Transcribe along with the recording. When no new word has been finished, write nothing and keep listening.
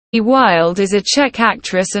Wilde is a Czech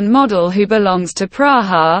actress and model who belongs to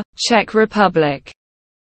Praha, Czech Republic.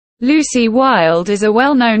 Lucie Wilde is a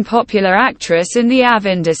well-known popular actress in the AV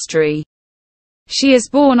industry. She is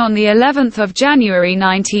born on the 11th of January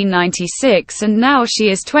 1996 and now she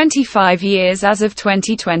is 25 years as of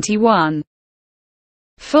 2021.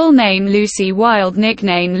 Full name Lucie Wilde,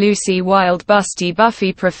 nickname Lucie Wilde, Busty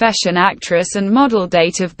Buffy, profession actress and model,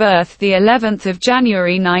 date of birth the 11th of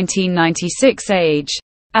January 1996, age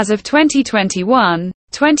as of 2021,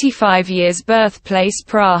 25 years, birthplace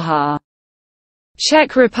Praha,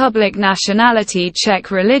 Czech Republic, nationality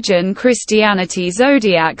Czech, religion Christianity,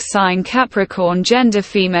 zodiac sign Capricorn, gender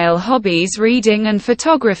female, hobbies reading and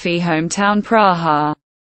photography, hometown Praha,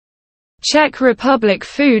 Czech Republic,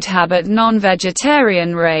 food habit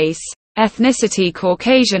non-vegetarian, race ethnicity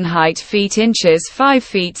Caucasian, height feet inches 5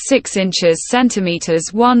 feet 6 inches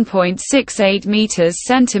centimeters 1.68 meters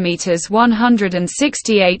centimeters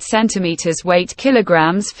 168 centimeters, weight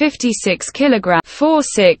kilograms 56 kilograms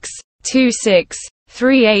 46 26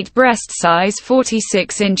 38, breast size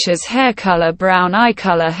 46 inches, hair color brown, eye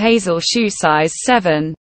color hazel, shoe size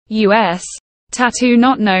 7 US, tattoo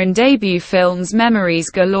not known, debut films Memories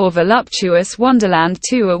Galore, Voluptuous Wonderland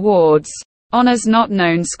 2 awards, honors not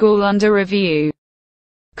known, school under review,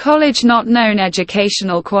 college not known,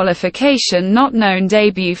 educational qualification not known,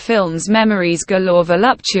 debut films Memories Galore,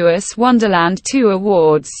 Voluptuous Wonderland 2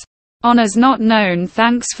 awards, honors not known.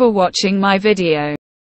 Thanks for watching my video.